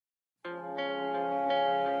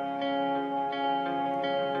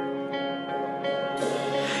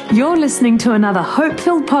You're listening to another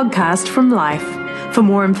hope-filled podcast from Life. For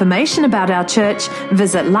more information about our church,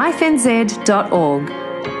 visit lifenz.org.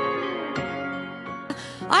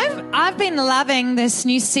 I've been loving this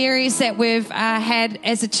new series that we've had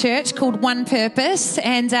as a church called One Purpose,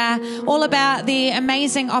 and all about the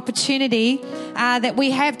amazing opportunity that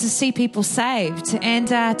we have to see people saved and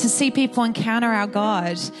to see people encounter our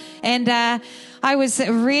God. And I was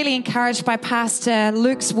really encouraged by Pastor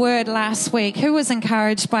Luke's word last week. Who was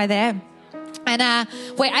encouraged by that? And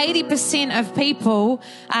where 80% of people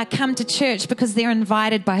come to church because they're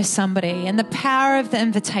invited by somebody, and the power of the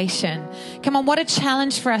invitation. Come on, what a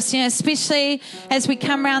challenge for us, especially as we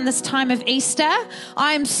come around this time of Easter.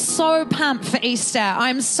 I'm so pumped for Easter.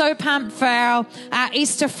 I'm so pumped for our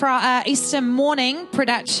Easter morning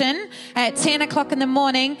production at 10 o'clock in the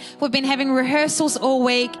morning. We've been having rehearsals all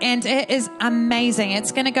week, and it is amazing.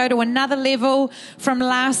 It's going to go to another level from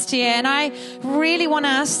last year, and I really want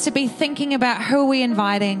us to be thinking about who we're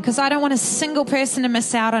inviting, because I don't want a single person to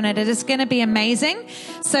miss out on it. It is going to be amazing.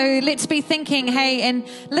 So let's be thinking, hey, and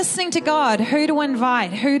listening to God, who to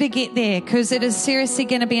invite, who to get there, because it is seriously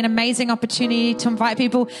going to be an amazing opportunity to invite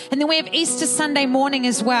people. And then we have Easter Sunday morning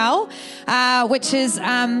as well, which is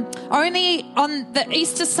only on the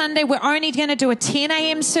Easter Sunday. We're only going to do a 10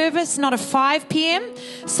 a.m. service, not a 5 p.m.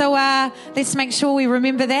 So let's make sure we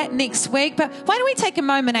remember that next week. But why don't we take a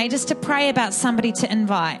moment, just to pray about somebody to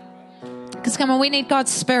invite? Because come on, we need God's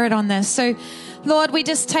Spirit on this. So, Lord, we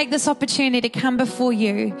just take this opportunity to come before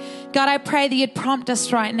you. God, I pray that you'd prompt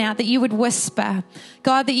us right now, that you would whisper.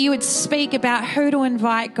 God, that you would speak about who to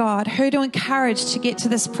invite, God, who to encourage to get to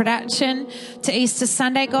this production, to Easter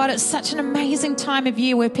Sunday. God, it's such an amazing time of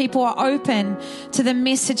year where people are open to the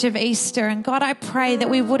message of Easter. And God, I pray that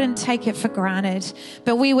we wouldn't take it for granted,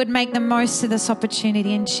 but we would make the most of this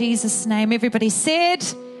opportunity in Jesus' name. Everybody said...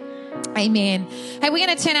 Amen. Hey, we're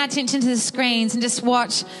going to turn our attention to the screens and just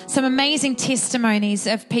watch some amazing testimonies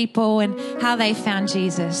of people and how they found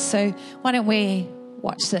Jesus. So why don't we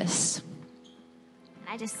watch this?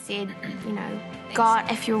 I just said,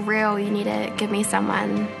 God, if you're real, you need to give me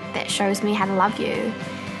someone that shows me how to love you.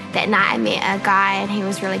 That night I met a guy, and he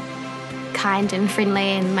was really kind and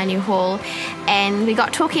friendly in my new hall. And we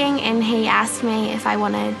got talking, and he asked me if I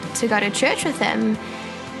wanted to go to church with him.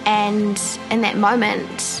 And in that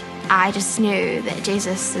moment, I just knew that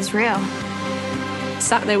Jesus is real.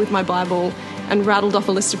 Sat there with my Bible and rattled off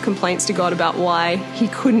a list of complaints to God about why he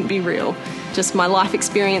couldn't be real. Just my life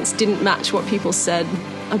experience didn't match what people said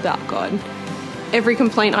about God. Every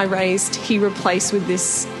complaint I raised, he replaced with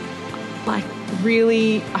this,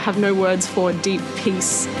 really, I have no words for, deep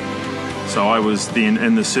peace. So I was then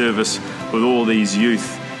in the service with all these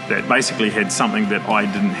youth that basically had something that I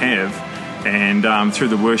didn't have. And through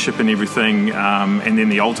the worship and everything, and then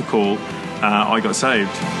the altar call, I got saved.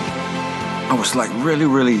 I was really,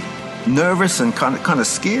 really nervous and kind of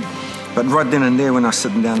scared. But right then and there, when I was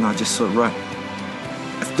sitting down, I just thought, right,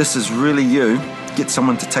 if this is really you, get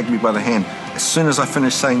someone to take me by the hand. As soon as I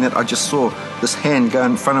finished saying that, I just saw this hand go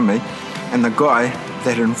in front of me, and the guy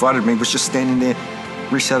that had invited me was just standing there,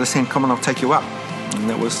 reached out his hand, come on, I'll take you up. And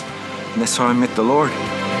that's how I met the Lord.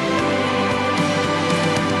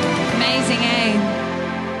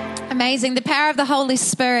 Amazing. The power of the Holy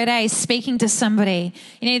Spirit, speaking to somebody.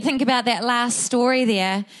 Think about that last story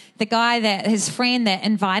there. The guy his friend that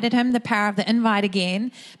invited him, the power of the invite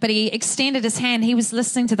again, but he extended his hand. He was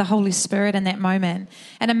listening to the Holy Spirit in that moment.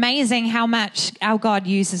 And amazing how much our God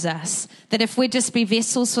uses us. That if we'd just be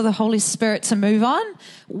vessels for the Holy Spirit to move on,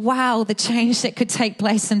 wow, the change that could take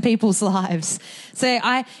place in people's lives. So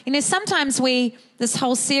sometimes this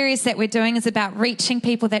whole series that we're doing is about reaching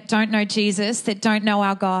people that don't know Jesus, that don't know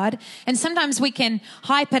our God. And sometimes we can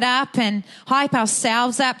hype it up and hype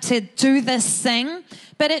ourselves up to do this thing.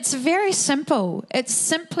 But it's very simple. It's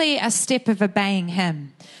simply a step of obeying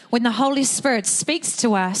him. When the Holy Spirit speaks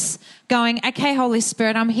to us, going, okay, Holy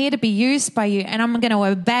Spirit, I'm here to be used by you, and I'm going to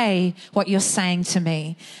obey what you're saying to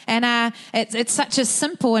me. And it's such a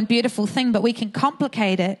simple and beautiful thing, but we can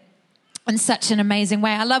complicate it in such an amazing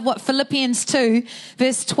way. I love what Philippians 2,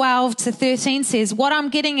 verse 12 to 13 says. What I'm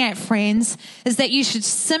getting at, friends, is that you should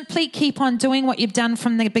simply keep on doing what you've done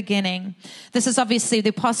from the beginning. This is obviously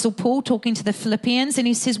the Apostle Paul talking to the Philippians, and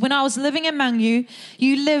he says, when I was living among you,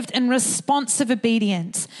 you lived in responsive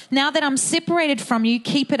obedience. Now that I'm separated from you,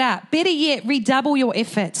 keep it up. Better yet, redouble your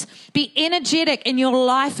efforts. Be energetic in your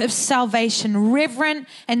life of salvation, reverent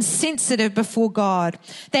and sensitive before God.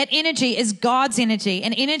 That energy is God's energy,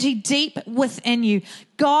 an energy deep within you.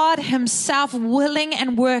 God himself willing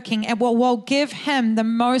and working and will give him the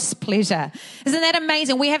most pleasure. Isn't that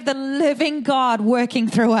amazing? We have the living God working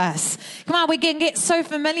through us. Come on, we can get so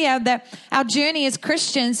familiar that our journey as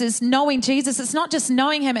Christians is knowing Jesus. It's not just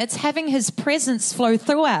knowing him, it's having his presence flow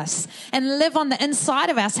through us and live on the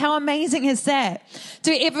inside of us. How amazing is that?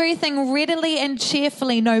 Do everything readily and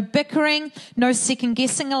cheerfully, no bickering, no second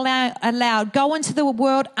guessing allowed. Go into the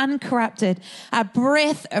world uncorrupted, a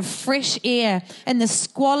breath of fresh air in the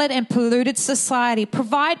squalid and polluted society.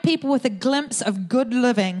 Provide people with a glimpse of good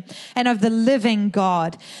living and of the living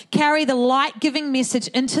God. Carry the light-giving message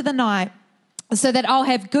into the night, so that I'll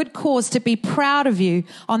have good cause to be proud of you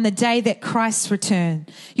on the day that Christ returns.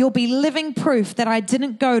 You'll be living proof that I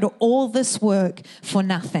didn't go to all this work for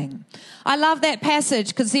nothing. I love that passage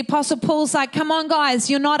because the Apostle Paul's like, come on guys,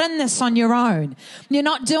 you're not in this on your own. You're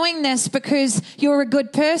not doing this because you're a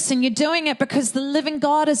good person. You're doing it because the living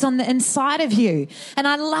God is on the inside of you. And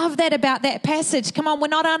I love that about that passage. Come on, we're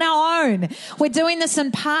not on our own. We're doing this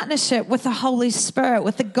in partnership with the Holy Spirit,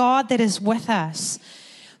 with the God that is with us.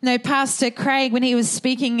 No, Pastor Craig, when he was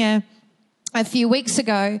speaking a few weeks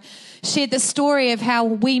ago, shared the story of how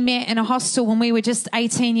we met in a hostel when we were just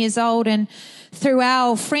 18 years old. And through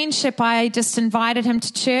our friendship, I just invited him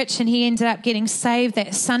to church and he ended up getting saved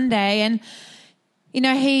that Sunday. And, you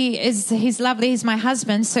know, he's lovely. He's my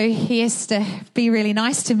husband, so he has to be really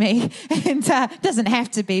nice to me. And doesn't have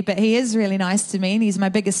to be, but he is really nice to me. And he's my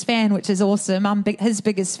biggest fan, which is awesome. I'm his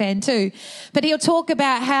biggest fan too. But he'll talk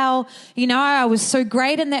about how, you know, I was so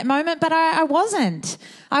great in that moment, but I wasn't.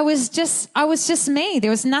 I was just me.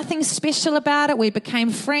 There was nothing special about it. We became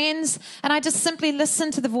friends, and I just simply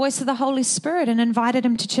listened to the voice of the Holy Spirit and invited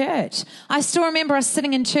him to church. I still remember us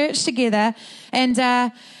sitting in church together, and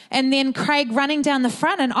then Craig running down the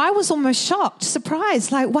front, and I was almost shocked,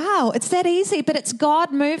 surprised, like, wow, it's that easy, but it's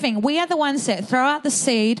God moving. We are the ones that throw out the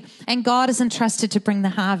seed, and God is entrusted to bring the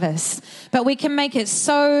harvest. But we can make it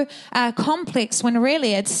so complex when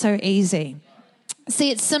really it's so easy.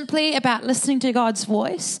 See, it's simply about listening to God's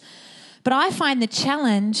voice, but I find the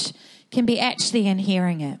challenge can be actually in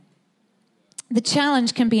hearing it. The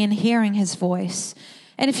challenge can be in hearing his voice.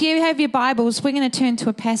 And if you have your Bibles, we're going to turn to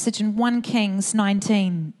a passage in 1 Kings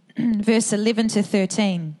 19, verse 11 to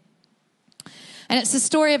 13. And it's the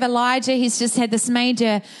story of Elijah. He's just had this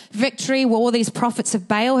major victory where all these prophets of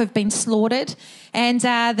Baal have been slaughtered. And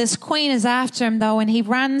this queen is after him, though, and he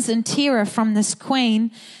runs in terror from this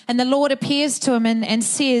queen. And the Lord appears to him and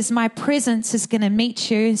says, my presence is going to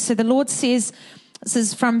meet you. So the Lord says, this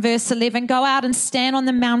is from verse 11, go out and stand on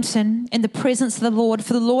the mountain in the presence of the Lord,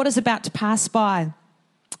 for the Lord is about to pass by.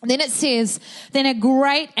 And then it says, then a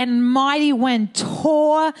great and mighty wind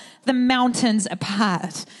tore the mountains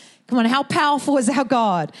apart. Come on, how powerful is our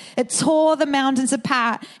God? It tore the mountains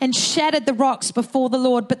apart and shattered the rocks before the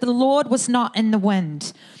Lord, but the Lord was not in the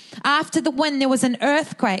wind. After the wind, there was an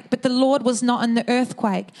earthquake, but the Lord was not in the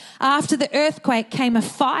earthquake. After the earthquake came a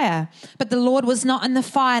fire, but the Lord was not in the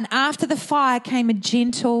fire. And after the fire came a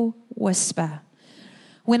gentle whisper.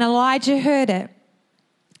 When Elijah heard it,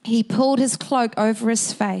 he pulled his cloak over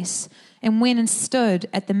his face and went and stood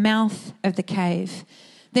at the mouth of the cave.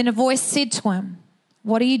 Then a voice said to him,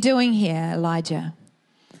 what are you doing here, Elijah?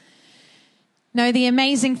 No, the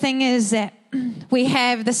amazing thing is that we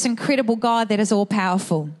have this incredible God that is all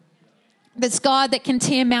powerful. This God that can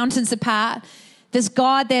tear mountains apart. This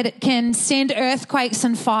God that can send earthquakes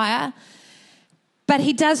and fire. But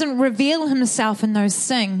he doesn't reveal himself in those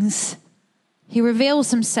things. He reveals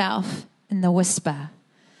himself in the whisper.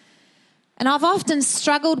 And I've often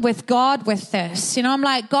struggled with God with this. You know, I'm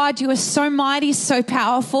like, God, you are so mighty, so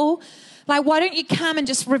powerful. Like, why don't you come and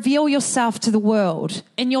just reveal yourself to the world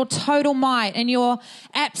in your total might and your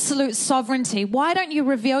absolute sovereignty? Why don't you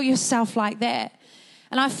reveal yourself like that?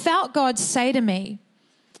 And I felt God say to me,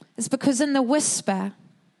 it's because in the whisper,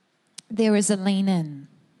 there is a lean in.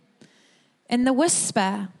 In the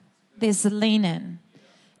whisper, there's a lean in.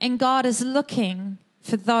 And God is looking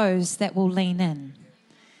for those that will lean in.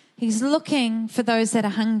 He's looking for those that are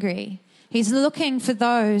hungry. He's looking for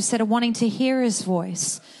those that are wanting to hear his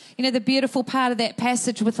voice. You know, the beautiful part of that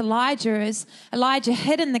passage with Elijah is Elijah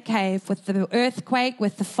hid in the cave with the earthquake,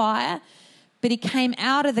 with the fire, but he came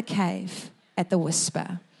out of the cave at the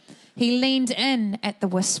whisper. He leaned in at the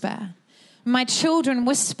whisper. My children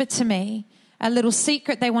whisper to me a little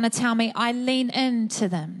secret they want to tell me. I lean in to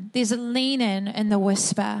them. There's a lean in the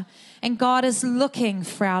whisper. And God is looking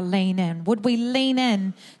for our lean in. Would we lean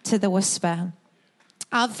in to the whisper?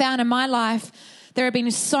 I've found in my life there have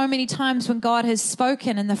been so many times when God has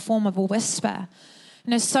spoken in the form of a whisper.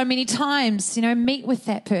 You know, so many times, you know, meet with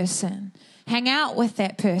that person, hang out with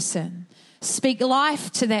that person, speak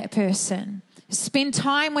life to that person. Spend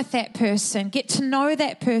time with that person. Get to know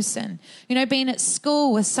that person. You know, being at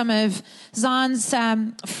school with some of Zion's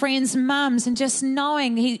friends' mums and just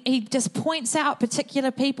knowing, he just points out particular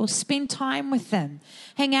people. Spend time with them.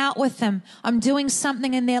 Hang out with them. I'm doing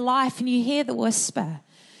something in their life, and you hear the whisper.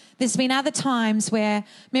 There's been other times where,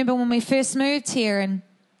 remember when we first moved here and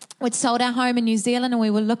we'd sold our home in New Zealand and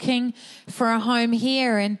we were looking for a home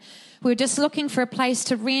here, and we were just looking for a place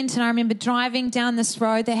to rent, and I remember driving down this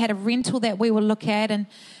road. They had a rental that we were looking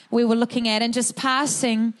at and just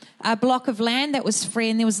passing a block of land that was free,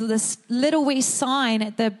 and there was this little wee sign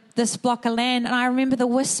at this block of land, and I remember the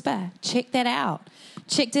whisper, check that out.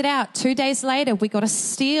 Checked it out. 2 days later, we got a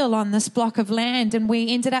steal on this block of land, and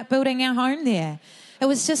we ended up building our home there. It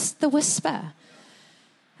was just the whisper.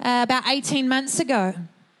 About 18 months ago,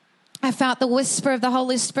 I felt the whisper of the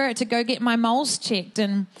Holy Spirit to go get my moles checked,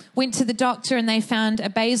 and went to the doctor, and they found a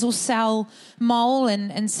basal cell mole,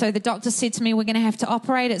 and so the doctor said to me, we're going to have to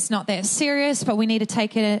operate. It's not that serious, but we need to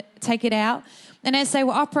take it out. And as they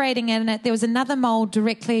were operating in it, there was another mole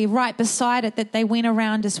directly right beside it that they went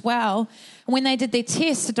around as well. And when they did their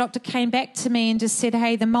test, the doctor came back to me and just said,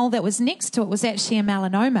 hey, the mole that was next to it was actually a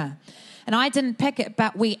melanoma. And I didn't pick it,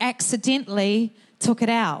 but we accidentally took it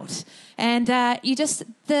out. And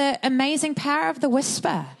the amazing power of the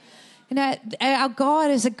whisper. You know, our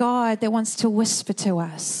God is a God that wants to whisper to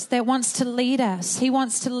us, that wants to lead us. He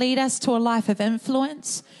wants to lead us to a life of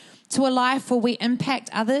influence, to a life where we impact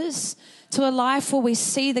others, to a life where we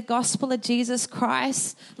see the gospel of Jesus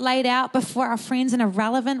Christ laid out before our friends in a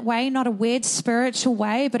relevant way, not a weird spiritual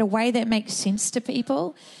way, but a way that makes sense to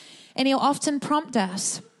people. And he'll often prompt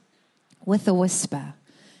us with a whisper.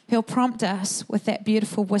 He'll prompt us with that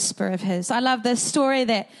beautiful whisper of his. I love the story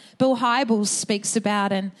that Bill Hybels speaks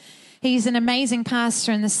about, and he's an amazing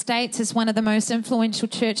pastor in the States. It's one of the most influential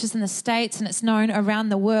churches in the States, and it's known around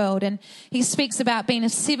the world. And he speaks about being a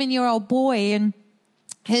 7-year-old boy, and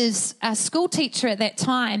his school teacher at that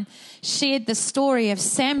time shared the story of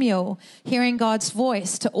Samuel hearing God's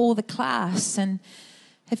voice to all the class. And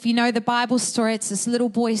if you know the Bible story, it's this little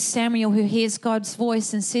boy Samuel who hears God's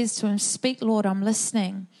voice and says to him, speak, Lord, I'm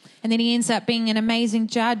listening. And then he ends up being an amazing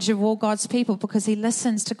judge of all God's people because he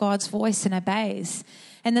listens to God's voice and obeys.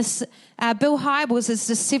 And this Bill Hybels is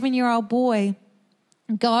this 7-year-old boy,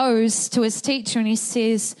 goes to his teacher and he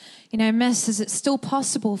says, you know, miss, is it still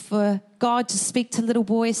possible for God to speak to little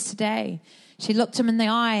boys today? She looked him in the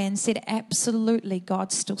eye and said, absolutely,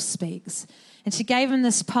 God still speaks. And she gave him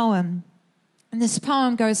this poem. And this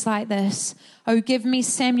poem goes like this. Oh, give me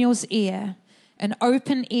Samuel's ear, an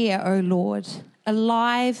open ear, O Lord,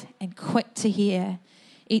 alive and quick to hear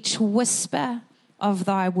each whisper of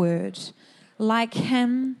thy word, like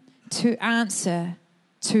him to answer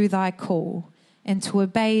to thy call and to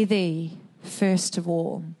obey thee first of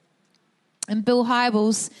all. And Bill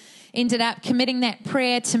Hybels ended up committing that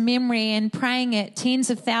prayer to memory and praying it tens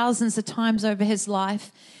of thousands of times over his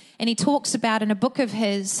life. And he talks about in a book of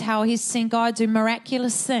his how he's seen God do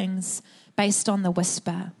miraculous things based on the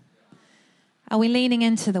whisper. Are we leaning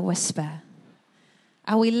into the whisper?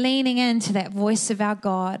 Are we leaning into that voice of our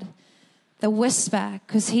God? The whisper,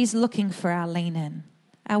 because he's looking for our lean in.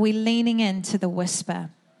 Are we leaning into the whisper?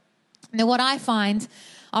 Now, what I find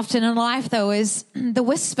often in life, though, is the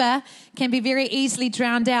whisper can be very easily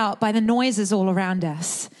drowned out by the noises all around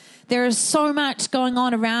us. There is so much going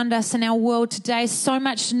on around us in our world today, so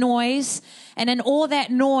much noise. And in all that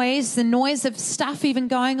noise, the noise of stuff even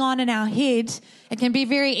going on in our head, it can be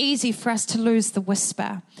very easy for us to lose the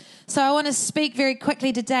whisper. So I want to speak very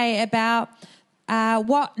quickly today about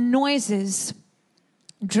what noises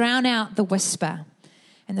drown out the whisper.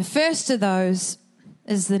 And the first of those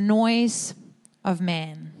is the noise of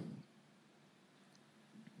man.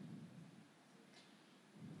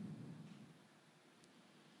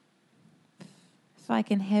 If I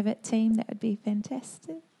can have it, team, that would be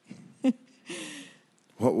fantastic.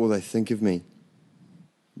 What will they think of me?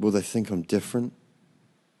 Will they think I'm different?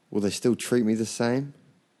 Will they still treat me the same?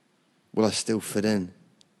 Will I still fit in?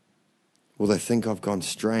 Will they think I've gone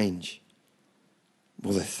strange?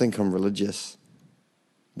 Will they think I'm religious?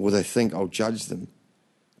 Will they think I'll judge them?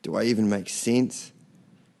 Do I even make sense?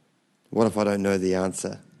 What if I don't know the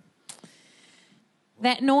answer?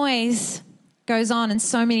 That noise goes on in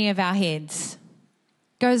so many of our heads.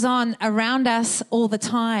 Goes on around us all the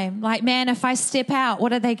time. Like, man, if I step out,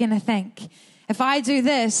 what are they going to think? If I do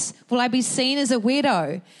this, will I be seen as a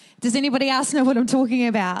weirdo? Does anybody else know what I'm talking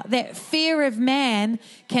about? That fear of man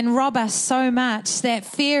can rob us so much. That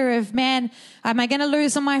fear of man, am I going to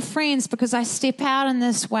lose all my friends because I step out in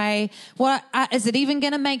this way? What is it even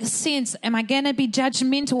going to make sense? Am I going to be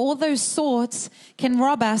judgmental? All those thoughts can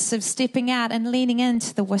rob us of stepping out and leaning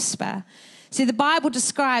into the whisper. See, the Bible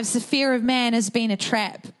describes the fear of man as being a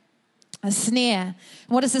trap, a snare.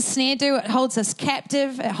 What does a snare do? It holds us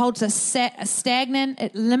captive. It holds us stagnant.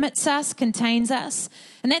 It limits us, contains us.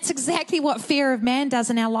 And that's exactly what fear of man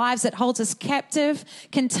does in our lives. It holds us captive,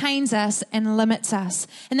 contains us, and limits us.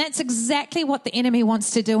 And that's exactly what the enemy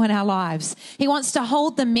wants to do in our lives. He wants to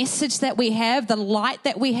hold the message that we have, the light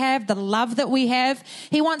that we have, the love that we have.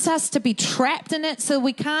 He wants us to be trapped in it so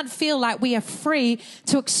we can't feel like we are free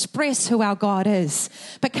to express who our God is.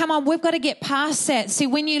 But come on, we've got to get past that. See,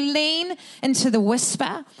 when you lean into the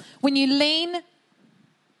whisper, when you lean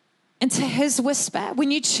into his whisper, when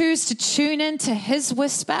you choose to tune into his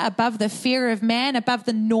whisper above the fear of man, above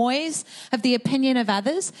the noise of the opinion of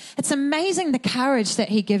others, it's amazing the courage that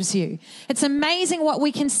he gives you. It's amazing what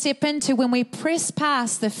we can step into when we press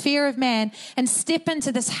past the fear of man and step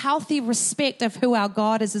into this healthy respect of who our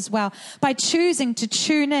God is as well, by choosing to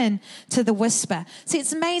tune in to the whisper. See,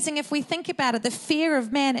 it's amazing if we think about it. The fear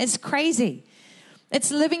of man is crazy. It's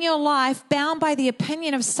living your life bound by the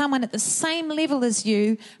opinion of someone at the same level as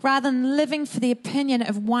you, rather than living for the opinion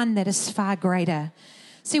of one that is far greater.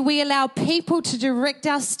 See, we allow people to direct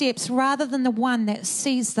our steps rather than the one that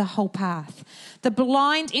sees the whole path. The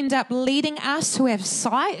blind end up leading us who have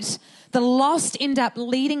sight. The lost end up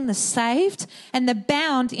leading the saved, and the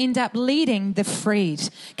bound end up leading the freed.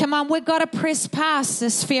 Come on, we've got to press past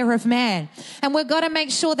this fear of man. And we've got to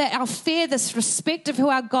make sure that our fear, this respect of who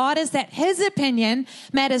our God is, that his opinion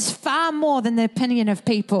matters far more than the opinion of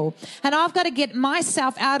people. And I've got to get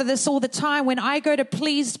myself out of this all the time. When I go to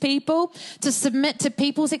please people, to submit to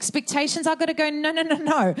people's expectations, I've got to go,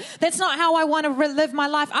 no. That's not how I want to live my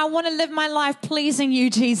life. I want to live my life pleasing you,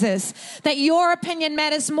 Jesus. That your opinion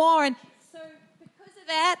matters more. And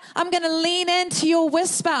that, I'm going to lean into your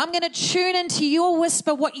whisper. I'm going to tune into your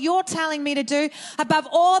whisper, what you're telling me to do above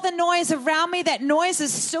all the noise around me. That noise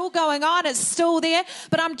is still going on. It's still there,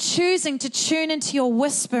 but I'm choosing to tune into your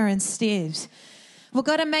whisper instead. We've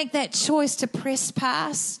got to make that choice to press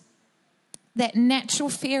past that natural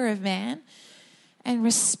fear of man and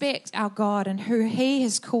respect our God and who he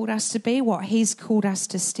has called us to be, what he's called us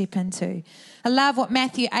to step into. I love what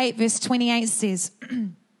Matthew 8 verse 28 says.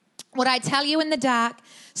 What I tell you in the dark,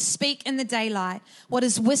 speak in the daylight. What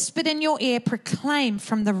is whispered in your ear, proclaim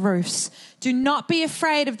from the roofs. Do not be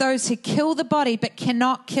afraid of those who kill the body but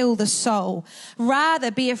cannot kill the soul. Rather,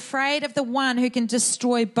 be afraid of the one who can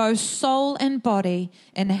destroy both soul and body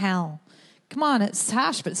in hell. Come on, it's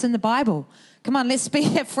harsh, but it's in the Bible. Come on, let's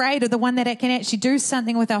be afraid of the one that can actually do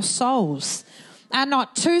something with our souls. Are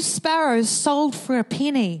not 2 sparrows sold for a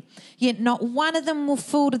penny? Yet not one of them will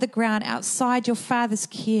fall to the ground outside your Father's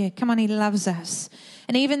care. Come on, he loves us.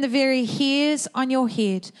 And even the very hairs on your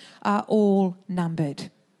head are all numbered.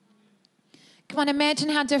 Come on, imagine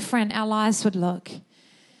how different our lives would look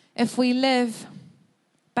if we live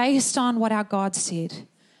based on what our God said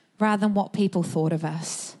rather than what people thought of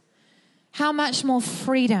us. How much more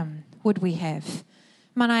freedom would we have?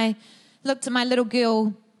 When I looked at my little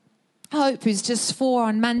girl, Hope, who's just 4,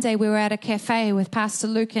 on Monday we were at a cafe with Pastor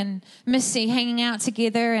Luke and Missy hanging out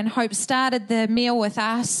together, and Hope started the meal with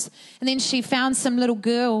us, and then she found some little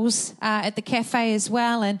girls at the cafe as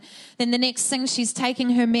well, and then the next thing she's taking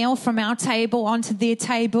her meal from our table onto their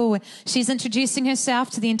table. She's introducing herself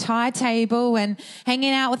to the entire table and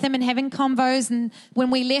hanging out with them and having convos. And when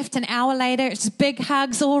we left an hour later, it's big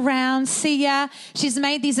hugs all around. See ya. She's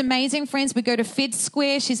made these amazing friends. We go to Fed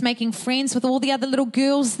Square. She's making friends with all the other little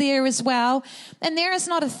girls there as well. And there is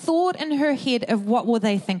not a thought in her head of what will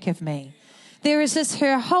they think of me. There is just,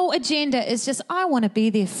 her whole agenda is just, I want to be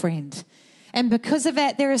their friend. And because of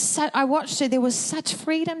that, I watched her, there was such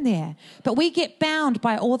freedom there. But we get bound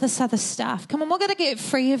by all this other stuff. Come on, we've got to get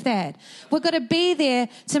free of that. We've got to be there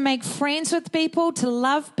to make friends with people, to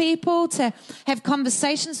love people, to have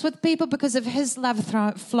conversations with people because of his love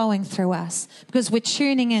flowing through us, because we're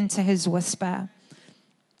tuning into his whisper.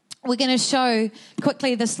 We're going to show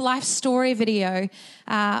quickly this life story video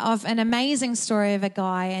of an amazing story of a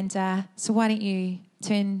guy. And so why don't you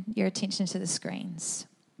turn your attention to the screens.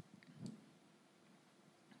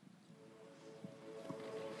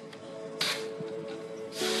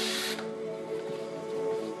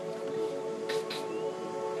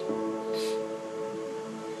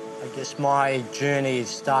 I guess my journey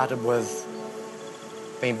started with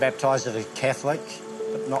being baptised as a Catholic,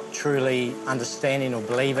 but not truly understanding or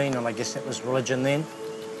believing, and I guess that was religion then.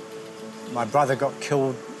 My brother got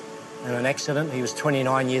killed in an accident. He was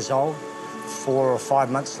 29 years old. 4 or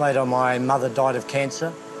 5 months later, my mother died of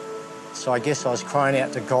cancer. So I guess I was crying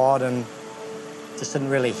out to God and just didn't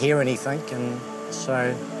really hear anything. And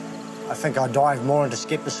so I think I dived more into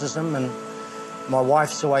skepticism, and my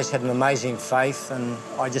wife's always had an amazing faith, and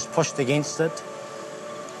I just pushed against it.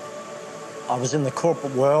 I was in the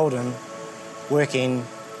corporate world and working,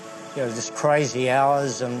 just crazy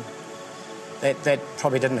hours, and that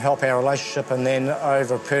probably didn't help our relationship. And then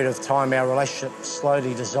over a period of time, our relationship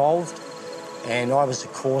slowly dissolved, and I was the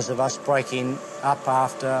cause of us breaking up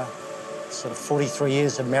after sort of 43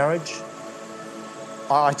 years of marriage.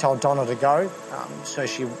 I told Donna to go, so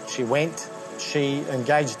she went. She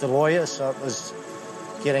engaged a lawyer, so it was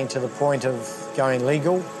getting to the point of going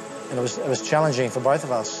legal, and it was challenging for both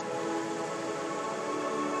of us.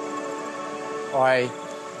 I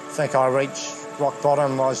think I reached rock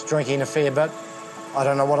bottom. I was drinking a fair bit. I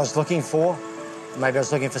don't know what I was looking for. Maybe I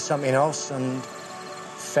was looking for something else, and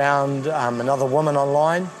found another woman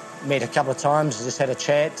online, met a couple of times, just had a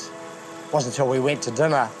chat. It wasn't until we went to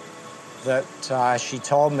dinner that she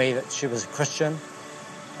told me that she was a Christian.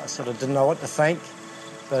 I sort of didn't know what to think,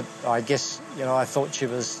 but I guess, I thought she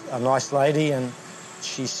was a nice lady, and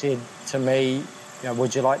she said to me,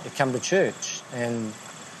 would you like to come to church? And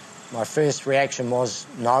my first reaction was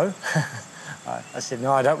no. I said,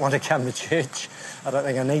 no, I don't want to come to church. I don't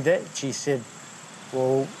think I need that. She said,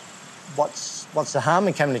 well, what's the harm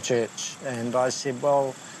in coming to church? And I said,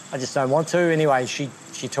 well, I just don't want to. Anyway, she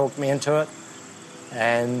talked me into it,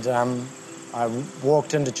 and I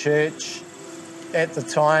walked into church. At the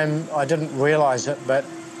time, I didn't realise it, but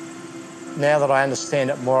now that I understand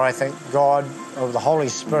it more, I think God, or the Holy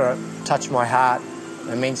Spirit, touched my heart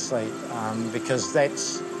immensely, because I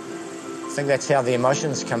think that's how the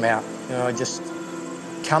emotions come out. Just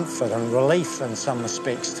comfort and relief in some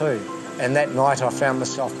respects too. And that night I found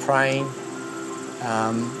myself praying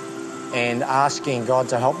and asking God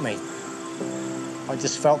to help me. I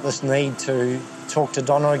just felt this need to talk to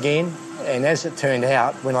Donna again. And as it turned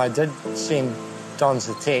out, when I did send Don's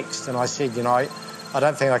a text and I said, I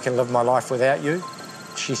don't think I can live my life without you,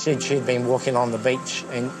 she said she'd been walking on the beach,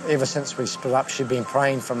 and ever since we split up, she'd been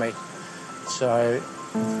praying for me. So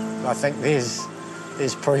I think there's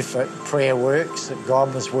proof that prayer works, that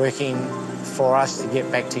God was working for us to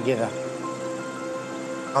get back together.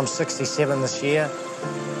 I'm 67 this year.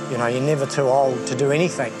 You're never too old to do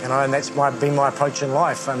anything, and that's been my approach in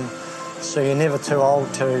life. And so you're never too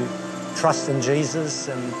old to trust in Jesus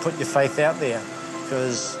and put your faith out there,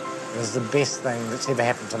 because it was the best thing that's ever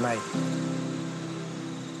happened to me.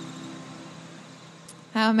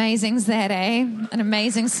 How amazing is that, eh? An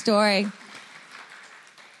amazing story.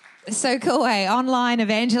 So cool, eh? Online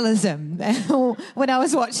evangelism. When I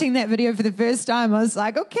was watching that video for the first time, I was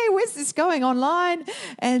like, okay, where's this going online?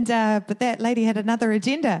 And but that lady had another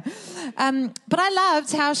agenda. But I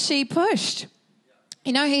loved how she pushed.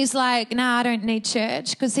 He's like, nah, I don't need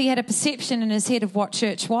church, because he had a perception in his head of what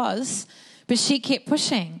church was, but she kept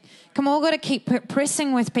pushing. Come on, we've got to keep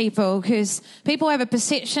pressing with people, because people have a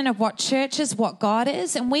perception of what church is, what God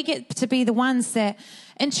is, and we get to be the ones that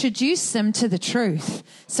introduce them to the truth.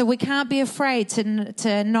 So we can't be afraid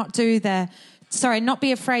to not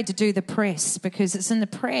be afraid to do the press, because it's in the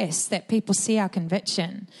press that people see our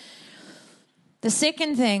conviction. The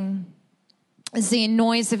second thing is the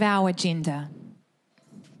noise of our agenda.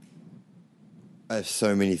 I have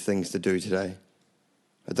so many things to do today.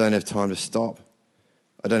 I don't have time to stop.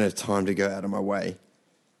 I don't have time to go out of my way.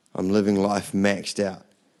 I'm living life maxed out.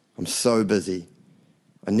 I'm so busy.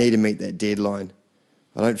 I need to meet that deadline.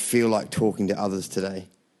 I don't feel like talking to others today.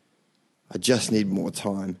 I just need more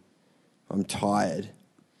time. I'm tired.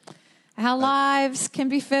 Our lives can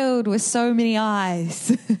be filled with so many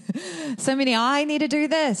I's. So many, I need to do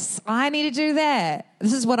this. I need to do that.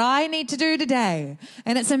 This is what I need to do today.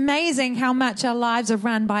 And it's amazing how much our lives are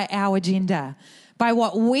run by our agenda, by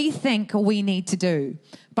what we think we need to do,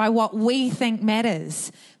 by what we think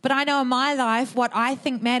matters. But I know in my life, what I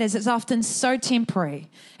think matters is often so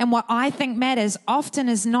temporary. And what I think matters often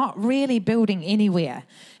is not really building anywhere.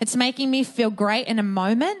 It's making me feel great in a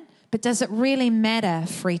moment, but does it really matter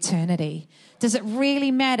for eternity? Does it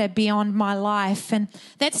really matter beyond my life? And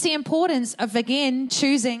that's the importance of, again,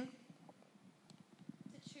 choosing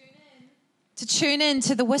to tune in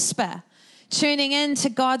to the whisper. tuning into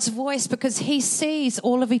God's voice because he sees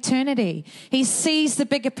all of eternity. He sees the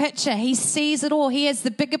bigger picture. He sees it all. He has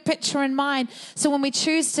the bigger picture in mind. So when we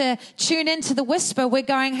choose to tune into the whisper, we're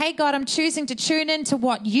going, hey, God, I'm choosing to tune into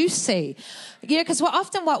what you see. You know, because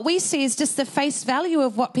often what we see is just the face value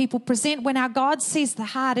of what people present when our God sees the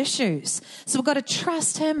hard issues. So we've got to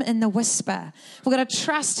trust him in the whisper. We've got to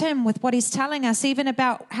trust him with what he's telling us, even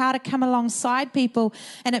about how to come alongside people.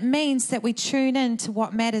 And it means that we tune in to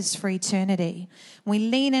what matters for eternity. We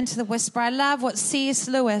lean into the whisper. I love what C.S.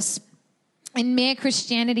 Lewis in Mere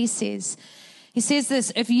Christianity says. He says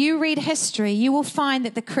this: if you read history, you will find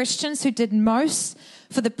that the Christians who did most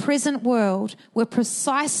for the present world were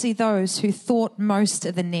precisely those who thought most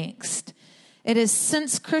of the next. It is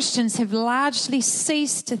since Christians have largely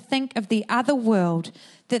ceased to think of the other world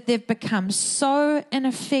that they've become so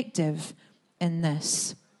ineffective in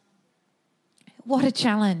this. What a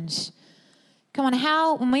challenge. Come on,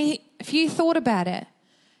 if you thought about it,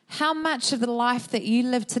 how much of the life that you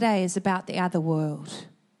live today is about the other world?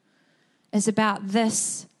 Is about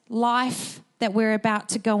this life that we're about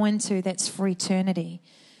to go into that's for eternity.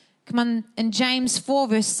 Come on, in James 4,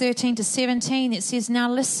 verse 13 to 17, it says, now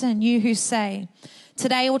listen, you who say,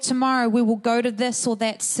 today or tomorrow we will go to this or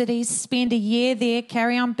that city, spend a year there,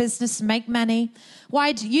 carry on business, make money. Why,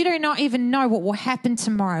 you do not even know what will happen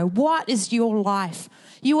tomorrow. What is your life?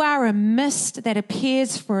 You are a mist that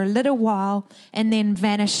appears for a little while and then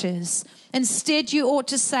vanishes. Instead, you ought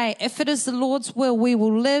to say, if it is the Lord's will, we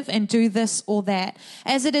will live and do this or that.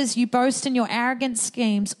 As it is, you boast in your arrogant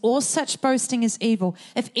schemes. All such boasting is evil.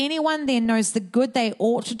 If anyone then knows the good they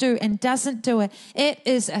ought to do and doesn't do it, it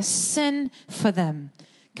is a sin for them.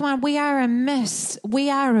 Come on, we are a mist. We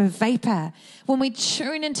are a vapor. When we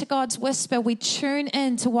tune into God's whisper, we tune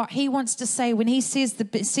into what he wants to say when he sees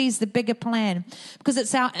the bigger plan. Because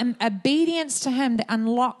it's our obedience to him that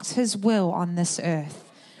unlocks his will on this earth.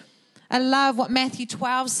 I love what Matthew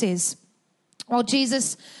 12 says. While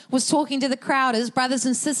Jesus was talking to the crowd, his brothers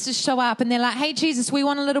and sisters show up and they're like, hey, Jesus, we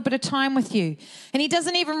want a little bit of time with you. And he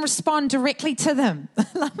doesn't even respond directly to them.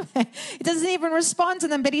 He doesn't even respond to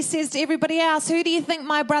them, but he says to everybody else, who do you think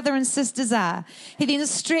my brother and sisters are? He then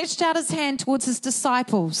stretched out his hand towards his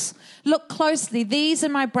disciples. Look closely. These are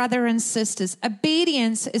my brother and sisters.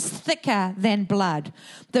 Obedience is thicker than blood.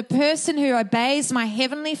 The person who obeys my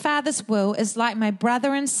heavenly Father's will is like my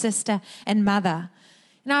brother and sister and mother.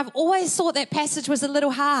 And I've always thought that passage was a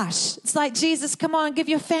little harsh. It's like, Jesus, come on, give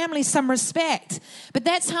your family some respect. But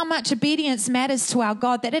that's how much obedience matters to our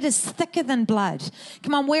God, that it is thicker than blood.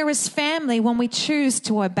 Come on, we're his family when we choose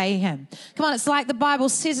to obey him. Come on, it's like the Bible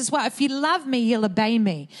says as well, if you love me, you'll obey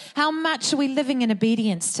me. How much are we living in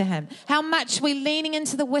obedience to him? How much are we leaning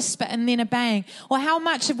into the whisper and then obeying? Or how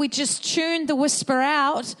much have we just tuned the whisper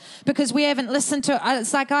out because we haven't listened to it?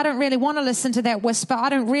 It's like, I don't really want to listen to that whisper. I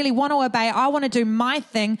don't really want to obey. I want to do my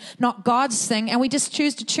thing, not God's thing, and we just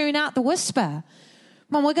choose to tune out the whisper.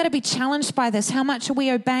 Mom, we've got to be challenged by this. How much are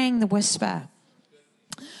we obeying the whisper?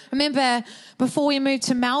 I remember before we moved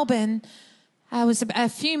to Melbourne, it was a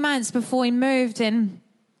few months before we moved, and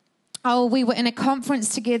we were in a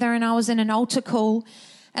conference together, and I was in an altar call,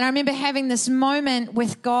 and I remember having this moment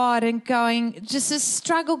with God and going, just this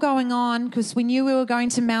struggle going on, because we knew we were going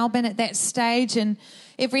to Melbourne at that stage, and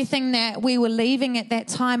everything that we were leaving at that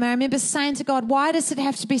time. I remember saying to God, why does it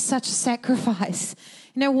have to be such a sacrifice?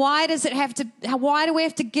 You know, why do we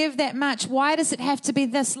have to give that much? Why does it have to be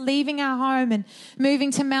this, leaving our home and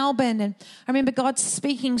moving to Melbourne? And I remember God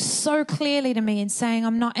speaking so clearly to me and saying,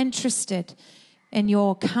 I'm not interested in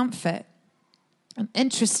your comfort. I'm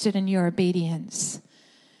interested in your obedience.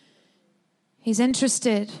 He's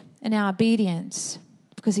interested in our obedience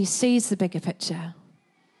because he sees the bigger picture.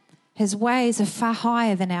 His ways are far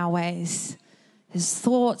higher than our ways. His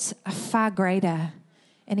thoughts are far greater.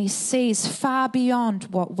 And he sees far beyond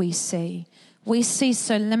what we see. We see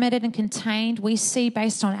so limited and contained. We see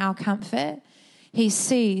based on our comfort. He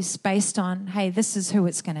sees based on, hey, this is who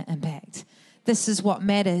it's going to impact. This is what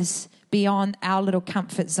matters beyond our little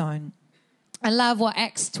comfort zone. I love what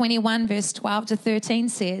Acts 21 verse 12 to 13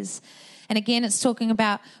 says. And again, it's talking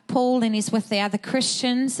about Paul, and he's with the other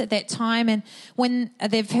Christians at that time. And when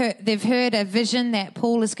they've heard a vision that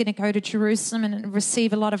Paul is going to go to Jerusalem and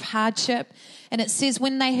receive a lot of hardship. And it says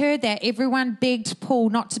when they heard that, everyone begged Paul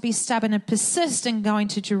not to be stubborn and persist in going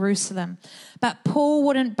to Jerusalem. But Paul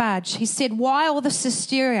wouldn't budge. He said, why all this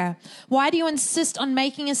hysteria? Why do you insist on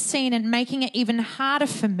making a scene and making it even harder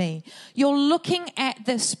for me? You're looking at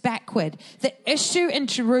this backward. The issue in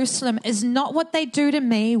Jerusalem is not what they do to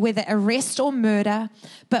me, whether arrest or murder,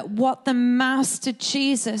 but what the Master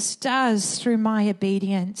Jesus does through my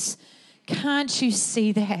obedience. Can't you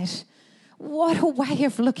see that? What a way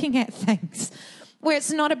of looking at things. Where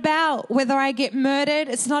it's not about whether I get murdered.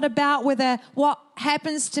 It's not about what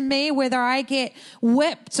happens to me, whether I get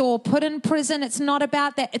whipped or put in prison. It's not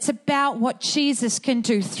about that. It's about what Jesus can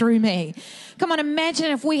do through me. Come on,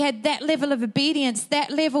 imagine if we had that level of obedience,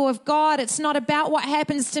 that level of God. It's not about what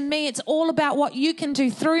happens to me. It's all about what you can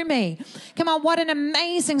do through me. Come on, what an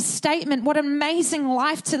amazing statement. What an amazing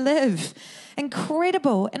life to live.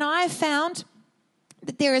 Incredible. And I have found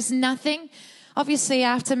that there is nothing. Obviously,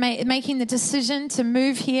 after making the decision to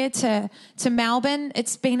move here to Melbourne,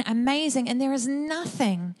 it's been amazing. And there is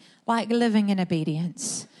nothing like living in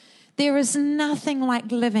obedience. There is nothing like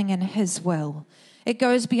living in His will. It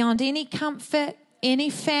goes beyond any comfort, any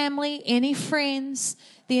family, any friends,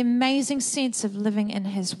 the amazing sense of living in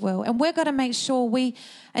His will. And we've got to make sure we,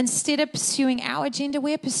 instead of pursuing our agenda,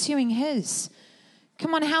 we're pursuing His.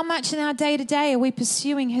 Come on, how much in our day-to-day are we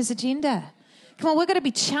pursuing His agenda? Come on, we've got to be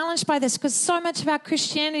challenged by this because so much of our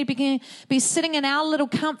Christianity can be sitting in our little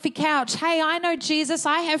comfy couch. Hey, I know Jesus.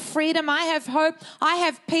 I have freedom. I have hope. I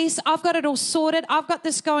have peace. I've got it all sorted. I've got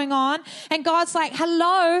this going on. And God's like,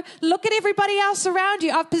 hello, look at everybody else around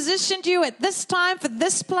you. I've positioned you at this time for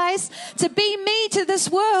this place to be me to this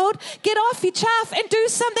world. Get off your chaff and do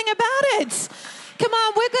something about it. Come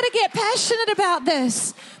on, we've got to get passionate about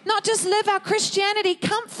this. Not just live our Christianity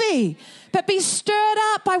comfy, but be stirred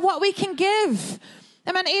up by what we can give.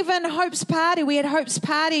 I mean, even Hope's Party, we had Hope's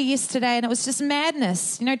Party yesterday and it was just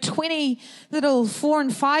madness. 20 little 4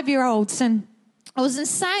 and 5-year-olds and it was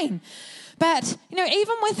insane. But,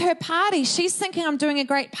 even with her party, she's thinking I'm doing a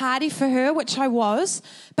great party for her, which I was.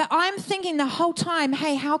 But I'm thinking the whole time,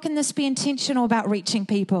 hey, how can this be intentional about reaching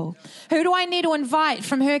people? Who do I need to invite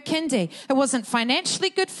from her kindy? It wasn't financially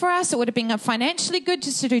good for us. It would have been financially good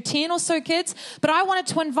just to do 10 or so kids. But I wanted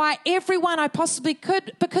to invite everyone I possibly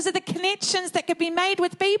could because of the connections that could be made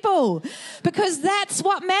with people. Because that's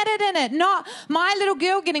what mattered in it. Not my little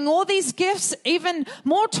girl getting all these gifts, even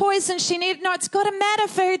more toys than she needed. No, it's got to matter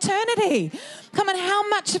for eternity. Come on, how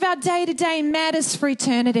much of our day-to-day matters for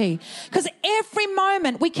eternity? Because every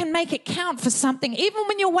moment we can make it count for something. Even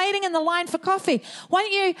when you're waiting in the line for coffee, why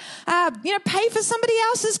don't you, pay for somebody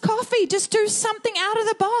else's coffee? Just do something out of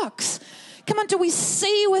the box. Come on, do we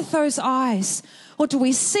see with those eyes? Or do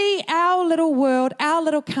we see our little world, our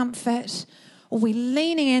little comfort? Or are we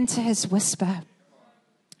leaning into His whisper?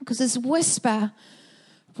 Because His whisper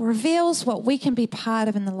reveals what we can be part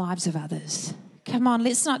of in the lives of others. Come on,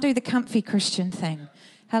 let's not do the comfy Christian thing.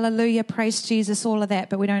 Hallelujah, praise Jesus, all of that,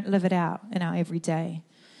 but we don't live it out in our everyday.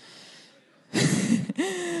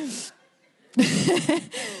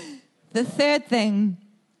 The third thing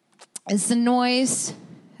is the noise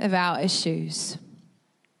of our issues.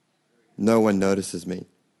 No one notices me.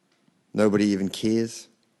 Nobody even cares.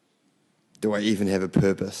 Do I even have a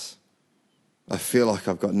purpose? I feel like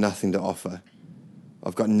I've got nothing to offer.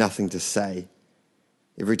 I've got nothing to say.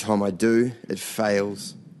 Every time I do, it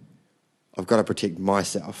fails. I've got to protect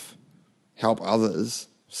myself, help others.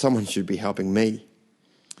 Someone should be helping me.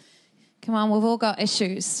 Come on, we've all got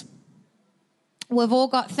issues. We've all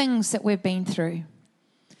got things that we've been through.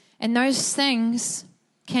 And those things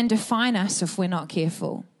can define us if we're not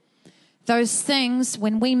careful. Those things,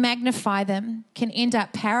 when we magnify them, can end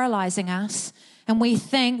up paralyzing us. And we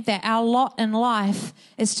think that our lot in life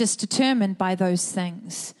is just determined by those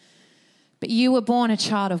things. But you were born a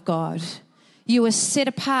child of God. You were set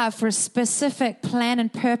apart for a specific plan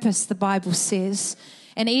and purpose, the Bible says.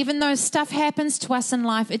 And even though stuff happens to us in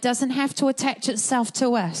life, it doesn't have to attach itself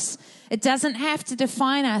to us. It doesn't have to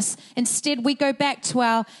define us. Instead, we go back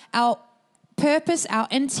to our purpose, our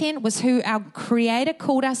intent was who our Creator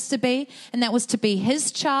called us to be, and that was to be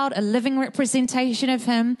His child, a living representation of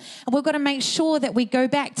Him. And we've got to make sure that we go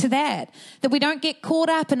back to that we don't get caught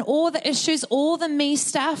up in all the issues, all the me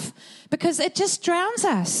stuff, because it just drowns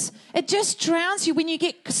us. It just drowns you when you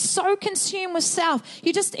get so consumed with self.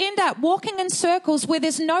 You just end up walking in circles where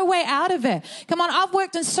there's no way out of it. Come on, I've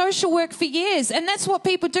worked in social work for years, and that's what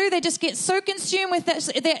people do. They just get so consumed with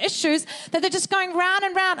their issues that they're just going round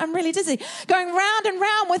and round. I'm really dizzy. Going round and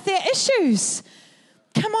round with their issues.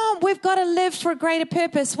 Come on, we've got to live for a greater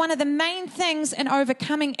purpose. One of the main things in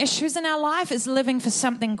overcoming issues in our life is living for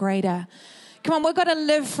something greater. Come on, we've got to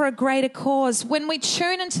live for a greater cause. When we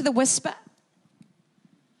tune into the whisper,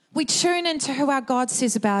 we tune into who our God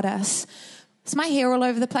says about us. Is my hair all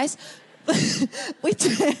over the place? we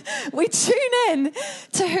tune in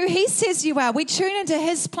to who he says you are. We tune into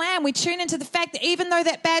his plan. We tune into the fact that even though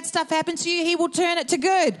that bad stuff happens to you, he will turn it to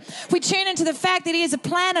good. We tune into the fact that he has a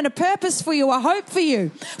plan and a purpose for you, a hope for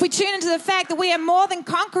you. We tune into the fact that we are more than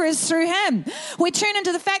conquerors through him. We tune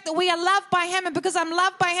into the fact that we are loved by him, and because I'm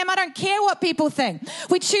loved by him, I don't care what people think.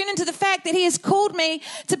 We tune into the fact that he has called me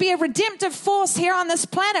to be a redemptive force here on this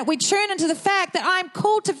planet. We tune into the fact that I'm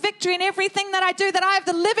called to victory in everything that I do, that I have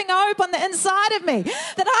the living hope on the inside of me,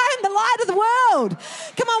 that I am the light of the world.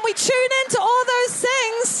 Come on, we tune into all those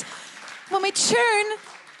things when we tune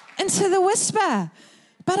into the whisper.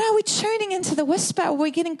 But are we tuning into the whisper, or are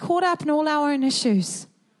we getting caught up in all our own issues?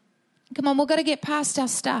 Come on, we've got to get past our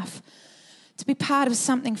stuff to be part of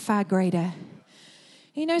something far greater.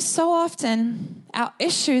 You know, so often our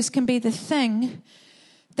issues can be the thing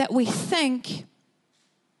that we think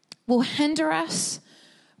will hinder us,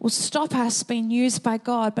 will stop us being used by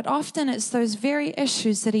God, but often it's those very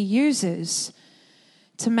issues that he uses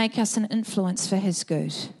to make us an influence for his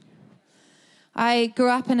good. I grew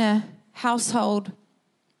up in a household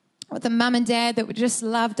with a mum and dad that just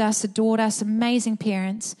loved us, adored us, amazing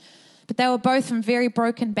parents, but they were both from very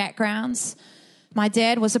broken backgrounds. My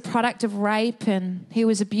dad was a product of rape, and he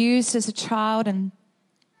was abused as a child and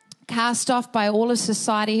cast off by all of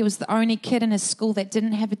society. He was the only kid in his school that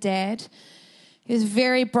didn't have a dad. He was a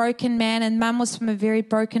very broken man, and mum was from a very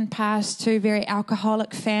broken past too, very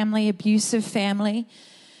alcoholic family, abusive family.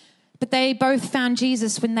 But they both found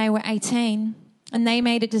Jesus when they were 18, and they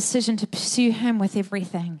made a decision to pursue him with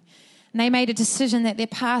everything. And they made a decision that their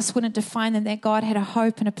past wouldn't define them, that God had a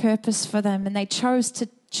hope and a purpose for them, and they chose to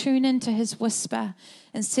tune into his whisper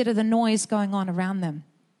instead of the noise going on around them.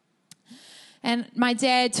 And my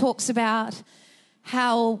dad talks about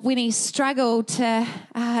how when he struggled to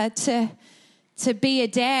be a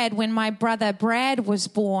dad when my brother Brad was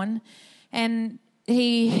born, and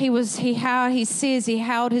he says he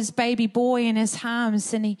held his baby boy in his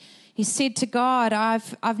arms, and he said to God,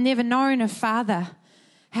 I've never known a father.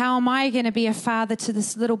 How am I going to be a father to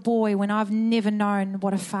this little boy when I've never known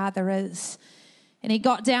what a father is? And he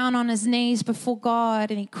got down on his knees before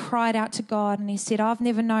God, and he cried out to God, and he said, I've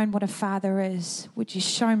never known what a father is. Would you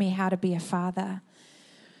show me how to be a father?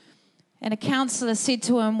 And a counselor said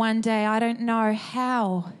to him one day, I don't know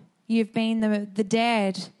how you've been the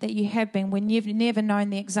dad that you have been when you've never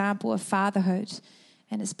known the example of fatherhood.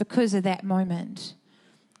 And it's because of that moment.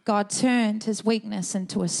 God turned his weakness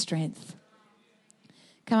into a strength.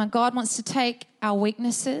 Come on, God wants to take our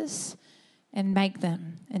weaknesses and make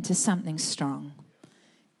them into something strong.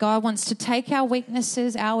 God wants to take our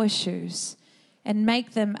weaknesses, our issues, and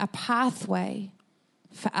make them a pathway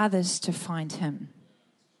for others to find him.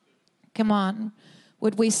 Come on,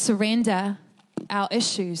 would we surrender our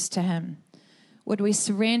issues to him? Would we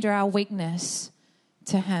surrender our weakness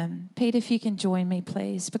to him? Pete, if you can join me,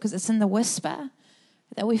 please, because it's in the whisper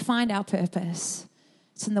that we find our purpose.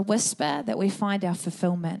 It's in the whisper that we find our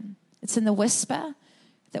fulfillment. It's in the whisper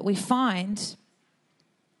that we find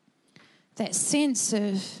that sense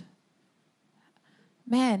of,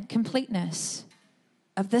 completeness,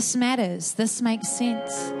 of this matters, this makes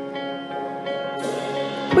sense.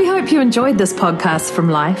 We hope you enjoyed this podcast from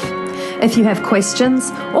Life. If you have questions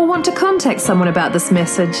or want to contact someone about this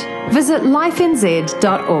message, visit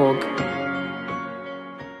lifenz.org.